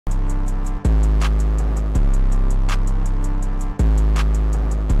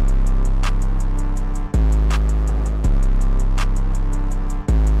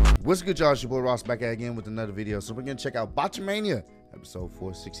What's good, y'all? It's your boy Ross back at again with another video. So we're gonna check out Botchamania, episode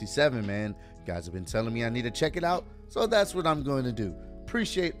 467, man. You guys have been telling me I need to check it out, so that's what I'm going to do.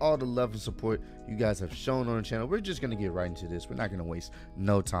 Appreciate all the love and support you guys have shown on the channel. We're just gonna get right into this. We're not gonna waste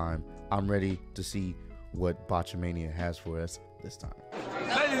no time. I'm ready to see what Botchamania has for us this time.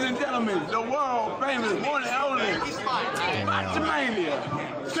 Ladies and gentlemen, the world famous one and only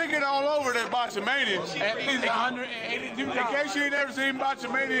Botchamania. Stick it all over that Botchamania. At least 182. In case you ain't never seen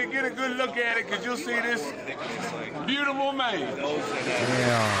Botchamania, get a good look at it, because you'll see this beautiful man.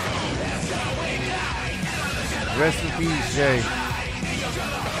 Damn. Rest in peace, Jay.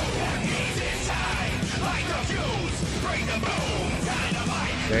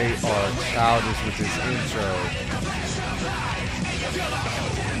 They are childish with this intro.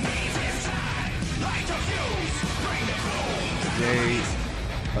 They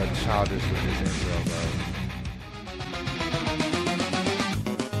are childish with this intro, bro.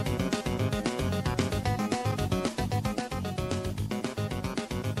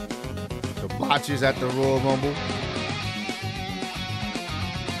 The botches at the Royal Rumble.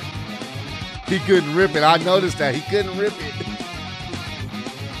 He couldn't rip it. I noticed that. He couldn't rip it.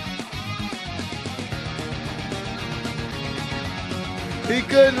 He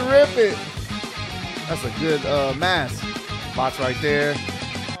couldn't rip it. That's a good mask. Bots right there.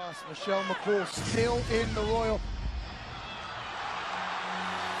 Michelle McCool still in the Royal.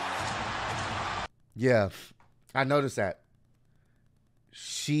 Yeah, I noticed that.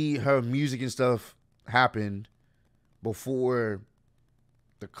 Her music and stuff happened before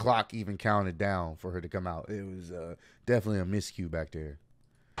the clock even counted down for her to come out. It was definitely a miscue back there.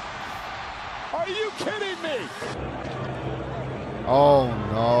 Are you kidding me? Oh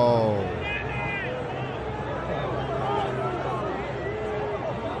no.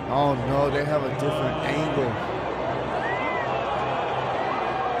 Oh no, they have a different angle.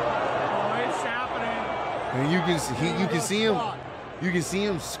 Oh, it's happening. And you can see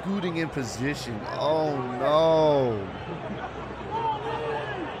him scooting in position. Oh no.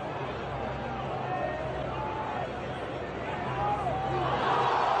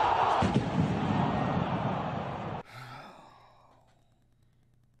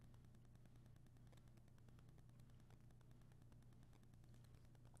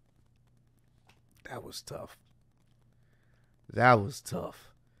 That was tough. That was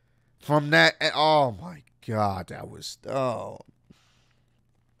tough. From that, oh my God, that was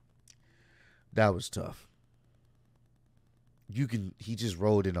tough. He just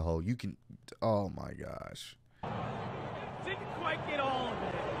rolled in a hole. Oh my gosh. Didn't quite get all of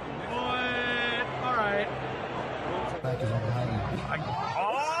it, but all right.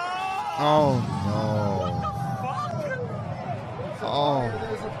 Oh no. Oh.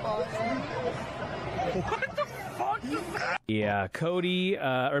 What the fuck is that? Yeah, Kofi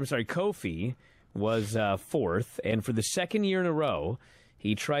was fourth, and for the second year in a row,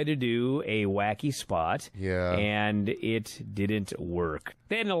 he tried to do a wacky spot, and it didn't work.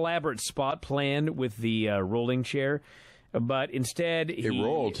 They had an elaborate spot planned with the rolling chair, but instead he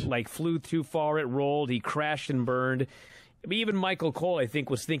rolled. Like flew too far, it rolled, he crashed and burned. Even Michael Cole, I think,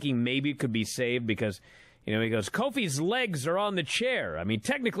 was thinking maybe it could be saved because, you know, he goes, Kofi's legs are on the chair. I mean,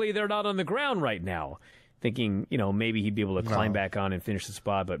 technically they're not on the ground right now. Thinking, you know, maybe he'd be able to climb back on and finish the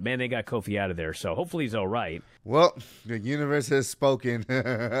spot. But, man, they got Kofi out of there. So hopefully he's all right. Well, the universe has spoken.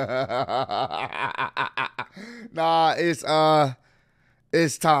 Nah, it's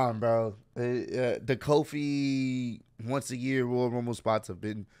time, bro. The Kofi once-a-year Royal Rumble spots have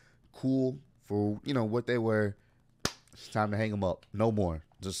been cool for, you know, what they were. It's time to hang them up. No more.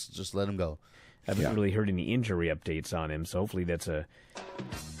 Just let them go. I haven't really heard any injury updates on him, so hopefully that's a...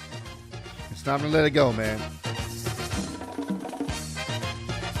 It's time to let it go, man.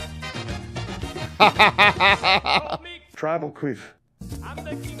 Tribal queef.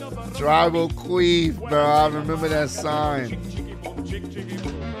 Tribal queef, bro. I remember that sign.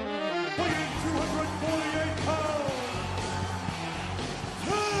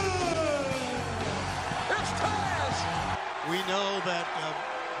 We know that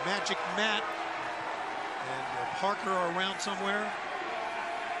Magic Matt and Parker are around somewhere.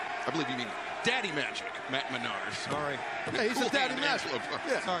 I believe you mean Daddy Magic, Matt Menard. Sorry. Yeah, he's a Daddy Magic.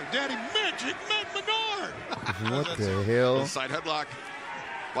 Yeah. Sorry, Daddy Magic, Matt Menard. What the hell? Side headlock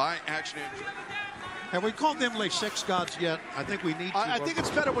by Action Andrew. Have we called them Les Six Gods yet? I think we need to. I think it's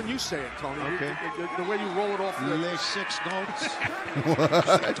better when you say it, Tony. Okay. The way you roll it off. Les Six Gods.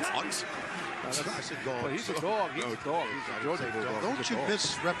 Dogs. I said dog. Well, he's a dog. He's a dog. He's a Georgia dog. Don't you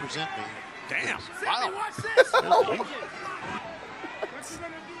misrepresent me. Damn. Wow. Watch this.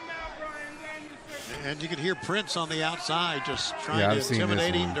 And you can hear Prince on the outside just trying to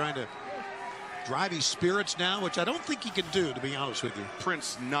intimidate him, trying to drive his spirits down, which I don't think he can do, to be honest with you.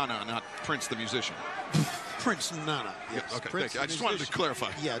 Prince Nana, not Prince the musician. Prince Nana. Yes. Okay, Prince thank you. I just wanted to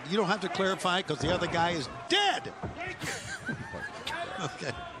clarify. Yeah, you don't have to clarify because the other guy is dead.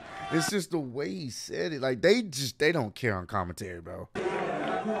 Okay. It's just the way he said it. Like, they don't care on commentary, bro.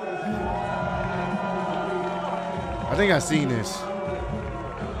 I think I seen this.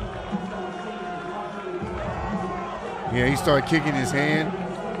 Yeah, he started kicking his hand.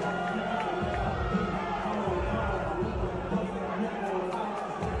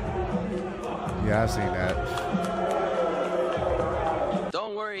 Yeah, I've seen that.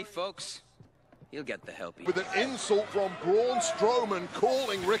 Don't worry, folks. You'll get the help. With an insult from Braun Strowman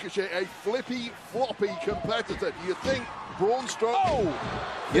calling Ricochet a flippy, floppy competitor. Do you think Braun Strowman... Oh!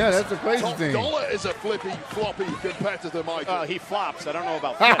 Yeah, that's the crazy Top thing. Dollar is a flippy, floppy competitor, Michael. He flops. I don't know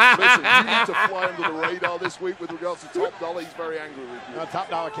about flip. Listen, you need to fly under the radar this week with regards to Top Dollar. He's very angry with you. No, Top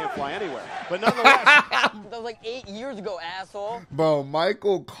Dollar can't fly anywhere. But nonetheless... That was like 8 years ago, asshole. Bro,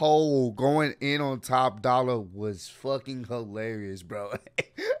 Michael Cole going in on Top Dollar was fucking hilarious, bro.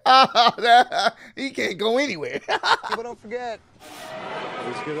 He can't go anywhere. But don't forget.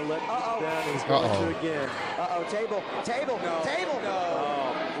 He's going to let down. He's going to again. Table. No. Table. No.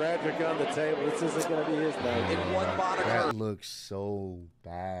 Radrick on the table. This isn't going to be his night. In one monitor. That looks so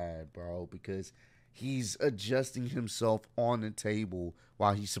bad, bro, because he's adjusting himself on the table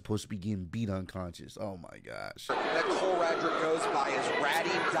while he's supposed to be getting beat unconscious. Oh, my gosh. That Cole Radrick goes by as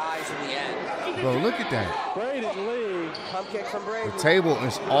Ratty dies in the end. Bro, look at that. Braden Lee. Pump kick from Brady. The table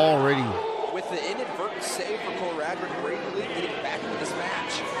is already... With the inadvertent save for Cole Radrick, Brady Lee getting back into this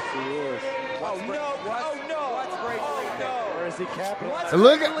match. He is. Oh, no. What's Brady Lee thinking? Or is he capitalizing?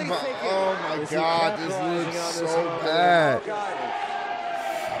 Look at... Oh, my God. This looks so bad.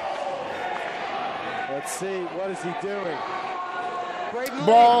 Let's see. What is he doing? Bro,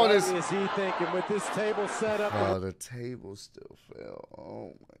 What is he thinking with this table set up? Oh, the table still fell.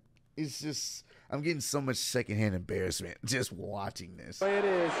 Oh, my... It's just... I'm getting so much secondhand embarrassment just watching this. It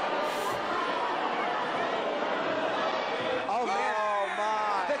is. Oh, man. Oh,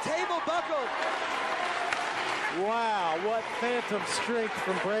 my. The table buckled. Wow, what phantom strength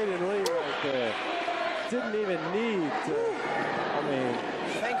from Braden Lee right there. Didn't even need to. I mean,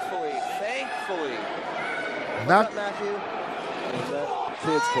 Thankfully. Not... What's up, Matthew? that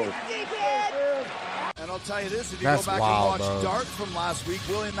kid's close. And I'll tell you this, if you That's go back wild, and watch bro. Dark from last week,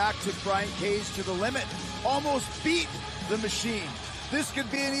 Willie Mack took Brian Cage to the limit, almost beat the Machine. This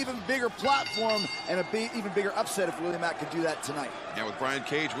could be an even bigger platform and a even bigger upset if Willie Mack could do that tonight. Yeah, with Brian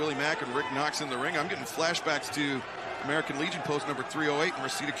Cage, Willie Mack, and Rick Knox in the ring, I'm getting flashbacks to American Legion post number 308 in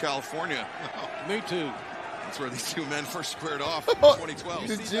Reseda, California. Me too. That's where these two men first squared off in 2012.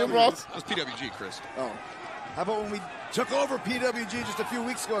 Did Jim Ross? That was PWG, Chris. Oh. How about when we took over PWG just a few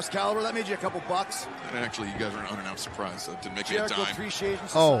weeks ago, Excalibur? That made you a couple bucks. And actually, you guys were an unannounced surprise, so it didn't make me a Jericho dime. Appreciation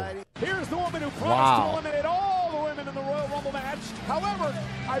Oh. Society. Here's the woman who promised to eliminate all the women in the Royal Rumble match. However,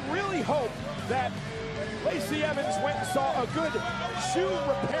 I really hope that Lacey Evans went and saw a good shoe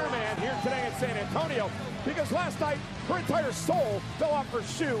repairman here today in San Antonio, because last night her entire soul fell off her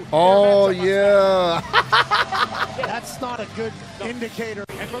shoe. Oh, yeah. That's not a good indicator.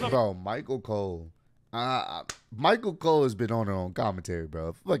 Bro, Michael Cole. Michael Cole has been on her own commentary, bro.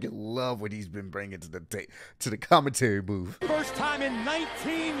 I fucking love what he's been bringing to the commentary booth. First time in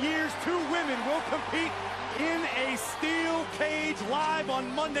 19 years, 2 women will compete in a steel cage live on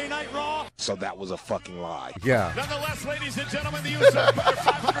Monday Night Raw. So that was a fucking lie. Yeah. Nonetheless, ladies and gentlemen, the USA put their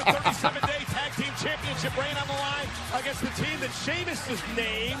 537-day tag team championship reign on the line against the team that Sheamus is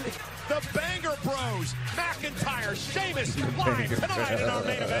named, the Banger Bros. McIntyre, Sheamus, live tonight in our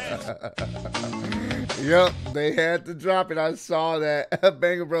main event. Yep, they had to drop it. I saw that.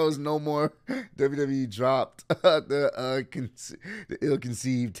 Banger Bros no more. WWE dropped the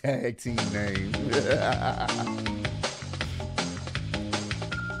ill-conceived tag team name.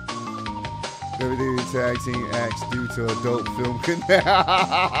 WWE tag team acts due to adult film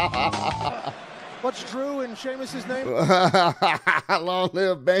canal. What's Drew and Sheamus's name? Long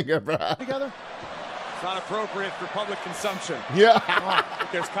live Banger Bros. Together? It's not appropriate for public consumption. Yeah.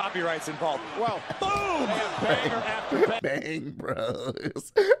 There's copyrights involved. Well, boom! Banger after banger. Bang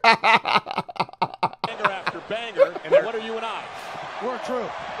Bros. Banger after banger. And then what are you and I? We're Drew.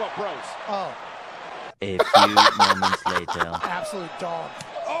 Well, bros. Oh, A few moments later. absolute dog.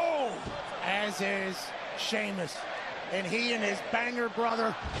 Oh! As is Sheamus. And he and his Banger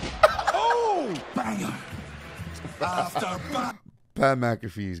brother. Oh! Banger. After banger. Pat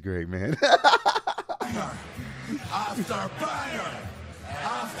McAfee's great, man. After banger.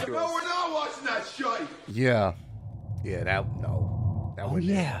 No, we're not watching that shite. Yeah. Yeah, that wasn't it.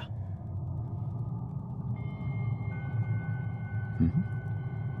 Yeah.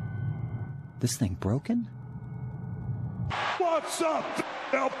 This thing broken? What's up,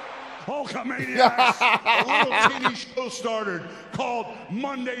 Hulkamaniacs? A little TV show started called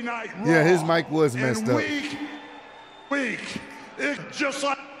Monday Night Raw. Yeah, his mic was messed up. Week. It's just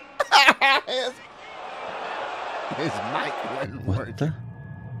like his mic wasn't working.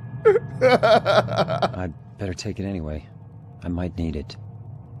 I'd better take it anyway. I might need it.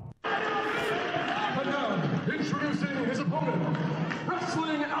 And now, introducing his opponent,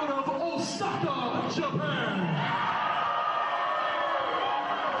 wrestling out of Osaka, Japan.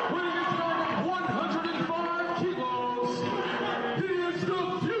 Weighing in at 105 kilos, he is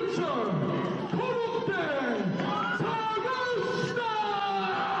the future Korote Tagusta!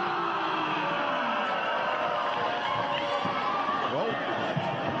 Well,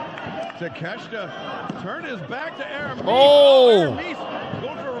 Takeshita turned his back to Aaron Meese. Oh! Aaron Meese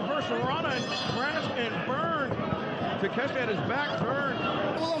goes for a reverse Rana and crash and burn. Takeshita had his back turned.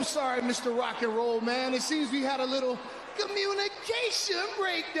 Well, I'm sorry, Mr. Rock and Roll, man. It seems we had a little communication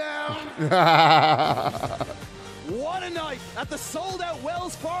breakdown. What a night at the sold-out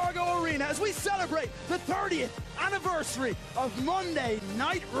Wells Fargo Arena as we celebrate the 30th anniversary of Monday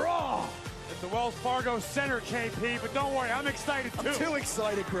Night Raw. It's the Wells Fargo Center, KP, but don't worry, I'm excited too. I'm too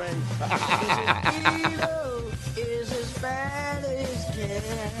excited, Craig. Is as bad as can.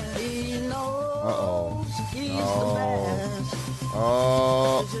 He knows he's the best.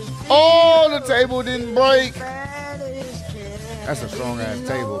 Oh, the table didn't break. That's a strong ass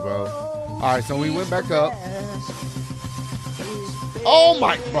table, bro. All right, so we went back up. Oh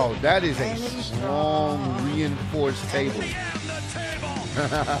my, bro, that is a strong reinforced table.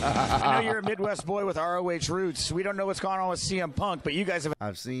 I know you're a Midwest boy with ROH roots. We don't know what's going on with CM Punk, but you guys have.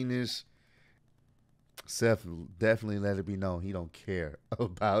 I've seen this. Seth definitely let it be known he don't care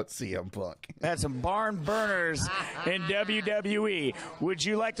about CM Punk. Had some barn burners in WWE. Would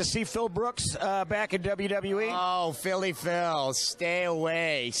you like to see Phil Brooks back in WWE? Oh, Philly Phil, stay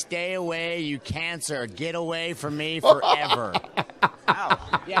away. Stay away, you cancer. Get away from me forever.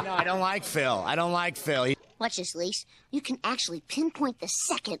 Oh, yeah, no, I don't like Phil. I don't like Phil. Watch this, Lise. You can actually pinpoint the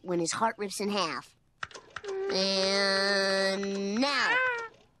second when his heart rips in half. And now.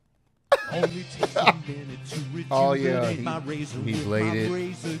 Only takes a minute to Oh yeah, rejuvenate my razor he with bladed. my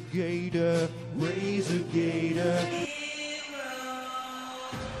razor gator, razor gator.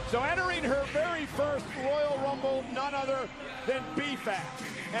 So entering her very first Royal Rumble, none other than BFAT.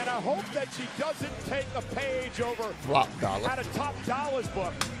 And I hope that she doesn't take a page over Top Dollar. out of Top Dollar's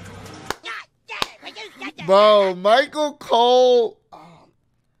book. Bro, Michael Cole.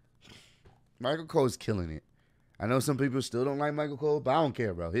 Michael Cole's killing it. I know some people still don't like Michael Cole, but I don't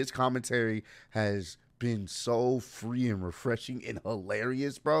care, bro. His commentary has been so free and refreshing and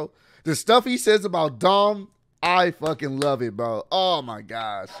hilarious, bro. The stuff he says about Dom, I fucking love it, bro. Oh, my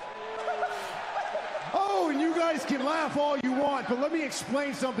gosh. Oh, and you guys can laugh all you want, but let me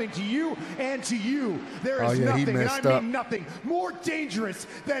explain something to you and to you. There is nothing, and I mean nothing, more dangerous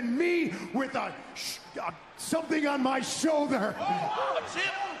than me with something on my shoulder.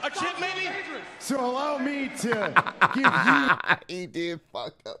 A chip maybe? So allow me to give you... He did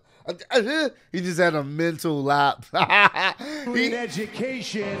fuck up. He just had a mental lapse. an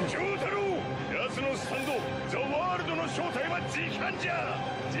education. Let's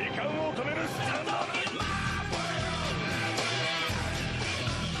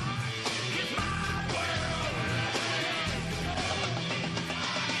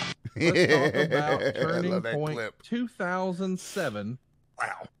talk about Turning love that Point clip. 2007.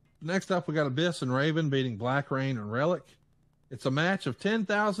 Wow. Next up, we got Abyss and Raven beating Black Rain and Relic. It's a match of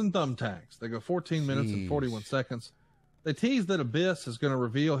 10,000 thumbtacks. They go 14 minutes and 41 seconds. They tease that Abyss is going to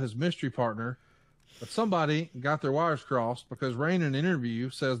reveal his mystery partner, but somebody got their wires crossed because Rain in an interview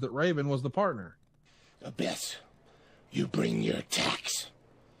says that Raven was the partner. Abyss, you bring your tacks.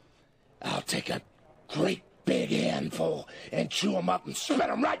 I'll take a great big handful and chew them up and spit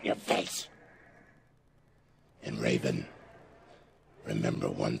them right in your face. And Raven, remember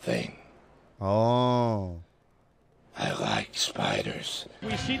one thing. Oh. I like spiders.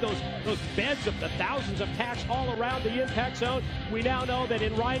 We see those beds of the thousands of tacks all around the impact zone. We now know that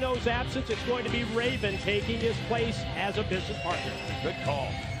in Rhino's absence, it's going to be Raven taking his place as a business partner. Good call.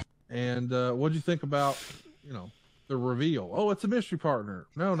 And what'd you think about, the reveal? Oh, it's a mystery partner.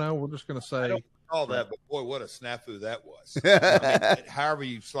 No, we're just going to say. I don't recall that, but boy, what a snafu that was. I mean, however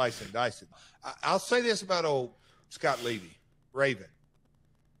you slice and dice it. I'll say this about old Scott Levy, Raven.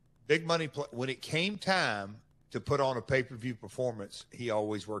 Big money. When it came time to put on a pay-per-view performance, he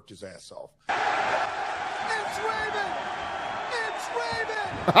always worked his ass off. It's Raven! It's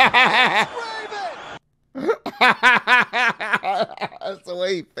Raven! It's Raven! That's the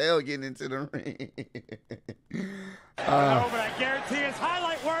way he fell getting into the ring. But I guarantee it's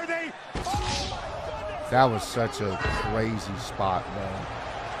highlight worthy. That was such a crazy spot, man.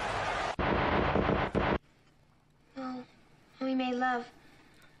 Well, we made love.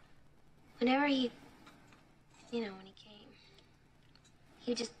 Whenever he, when he came,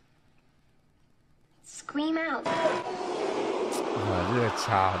 he would just scream out. Oh, you're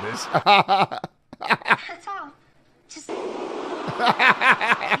childish. That's all. Just.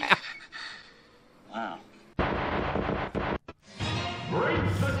 Wow.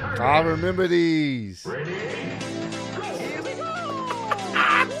 I remember these.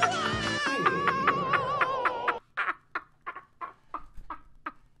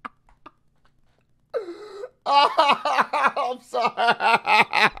 I'm sorry.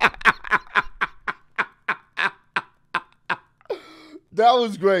 That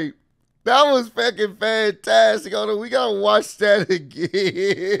was great. That was fucking fantastic. Hold on, we gotta watch that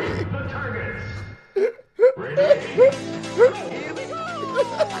again.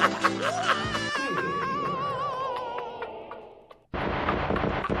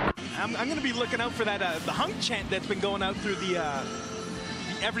 I'm going to be looking out for that the hunk chant that's been going out through the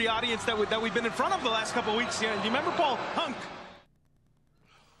every audience that we've been in front of the last couple of weeks. Do you remember, Paul? Hunk.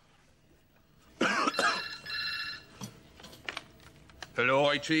 Hello,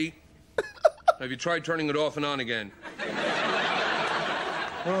 IT. Have you tried turning it off and on again?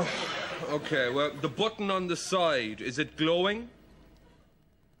 Oh, okay, well, the button on the side, is it glowing?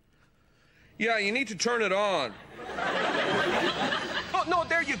 Yeah, you need to turn it on. Oh, no,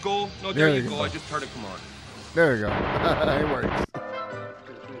 there you go. No, there you go. I just heard it come on. There you go. It works.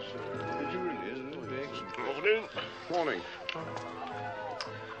 Morning.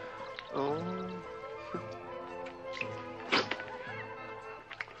 Oh.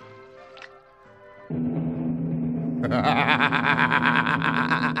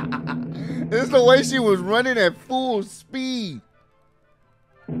 This is the way she was running at full speed.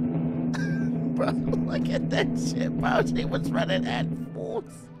 Bro, look at that shit, bro. She was running at full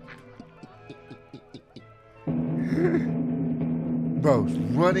speed. Bro,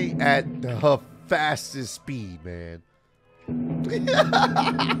 running at her fastest speed, man.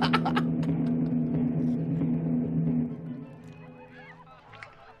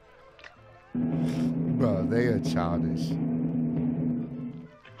 Bro, they are childish.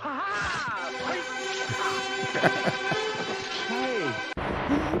 Hey.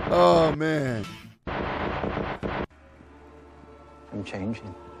 Oh, man. I'm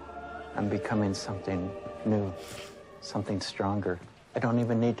changing. I'm becoming something new, something stronger. I don't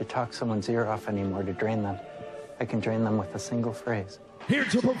even need to talk someone's ear off anymore to drain them. I can drain them with a single phrase. Here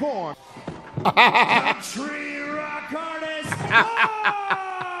to perform, country rock artist,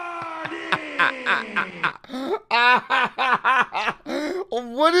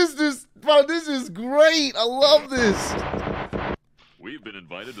 What is this? Bro, this is great. I love this. We've been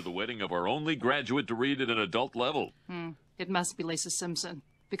invited to the wedding of our only graduate to read at an adult level. It must be Lisa Simpson.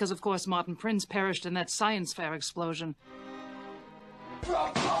 Because, of course, Martin Prince perished in that science fair explosion.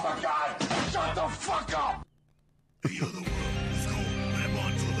 Oh, my God! Shut the fuck up!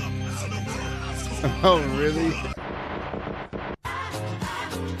 Oh, really?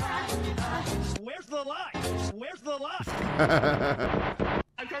 Where's the line? Where's the line?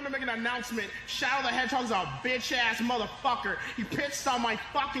 I come to make an announcement. Shadow the Hedgehog's a bitch-ass motherfucker. He pissed on my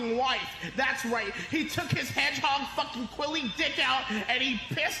fucking wife. That's right. He took his hedgehog fucking quilly dick out and he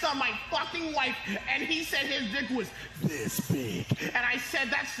pissed on my fucking wife and he said his dick was this big. And I said,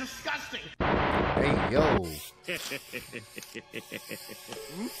 that's disgusting. Hey, yo.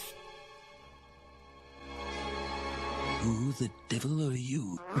 Who the devil are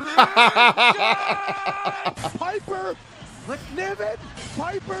you? Piper! What? Niven!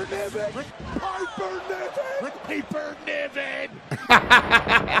 Piper Niven! What? Piper Niven! What? Piper Niven!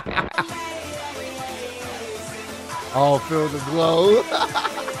 Oh, feel the glow.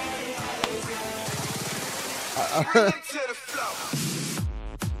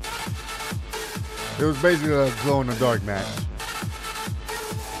 It was basically a glow in the dark match.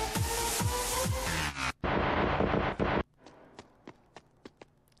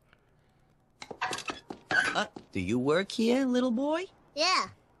 Do you work here, little boy? Yeah.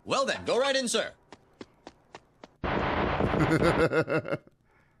 Well then, go right in, sir.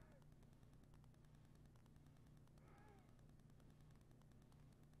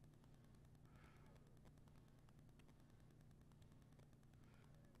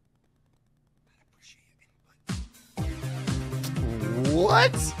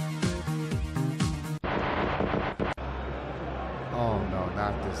 What? Oh no,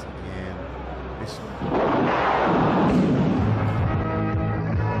 not this again.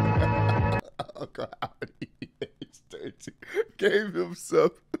 Oh God, he's 13. Gave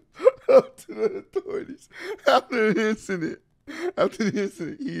himself up to the authorities after the incident. After the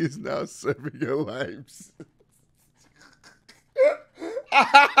incident, he is now serving a life sentence.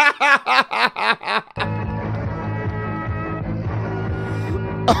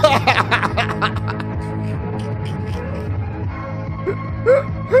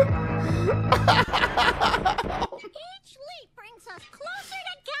 Each leap brings us closer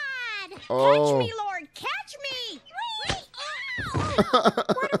to God. Oh. Catch me, Lord, catch me. Wait.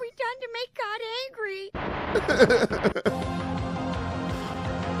 What have we done to make God angry?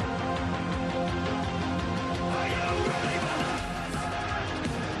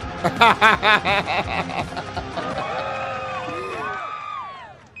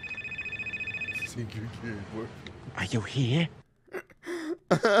 Are you here?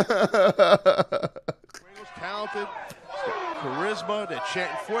 Talented, charisma, that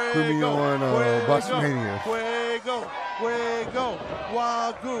chant fuego, Put me on Botchamania. fuego, fuego,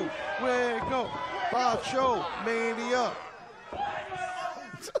 wagyu, fuego, Botchamania.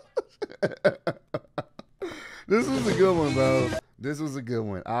 This was a good one, bro. This was a good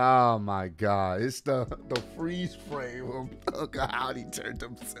one. Oh my God. It's the freeze frame of how he turned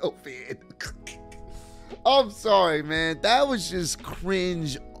himself in. I'm sorry, man. That was just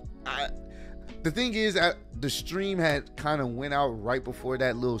cringe. The thing is, the stream had kind of went out right before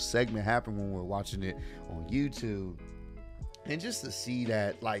that little segment happened when we were watching it on YouTube. And just to see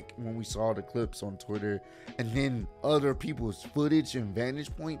that, like, when we saw the clips on Twitter and then other people's footage and vantage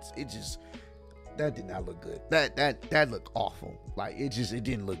points, it just, that did not look good. That looked awful. Like, it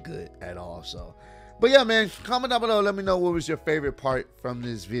didn't look good at all. So, but yeah, man, comment down below. Let me know what was your favorite part from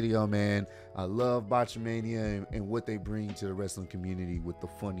this video, man. I love Botchamania and what they bring to the wrestling community with the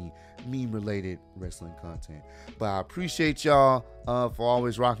funny meme-related wrestling content. But I appreciate y'all for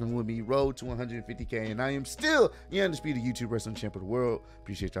always rocking with me. Road to 150K, and I am still the undisputed YouTube wrestling champ of the world.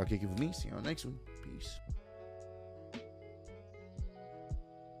 Appreciate y'all kicking with me. See you on the next one. Peace.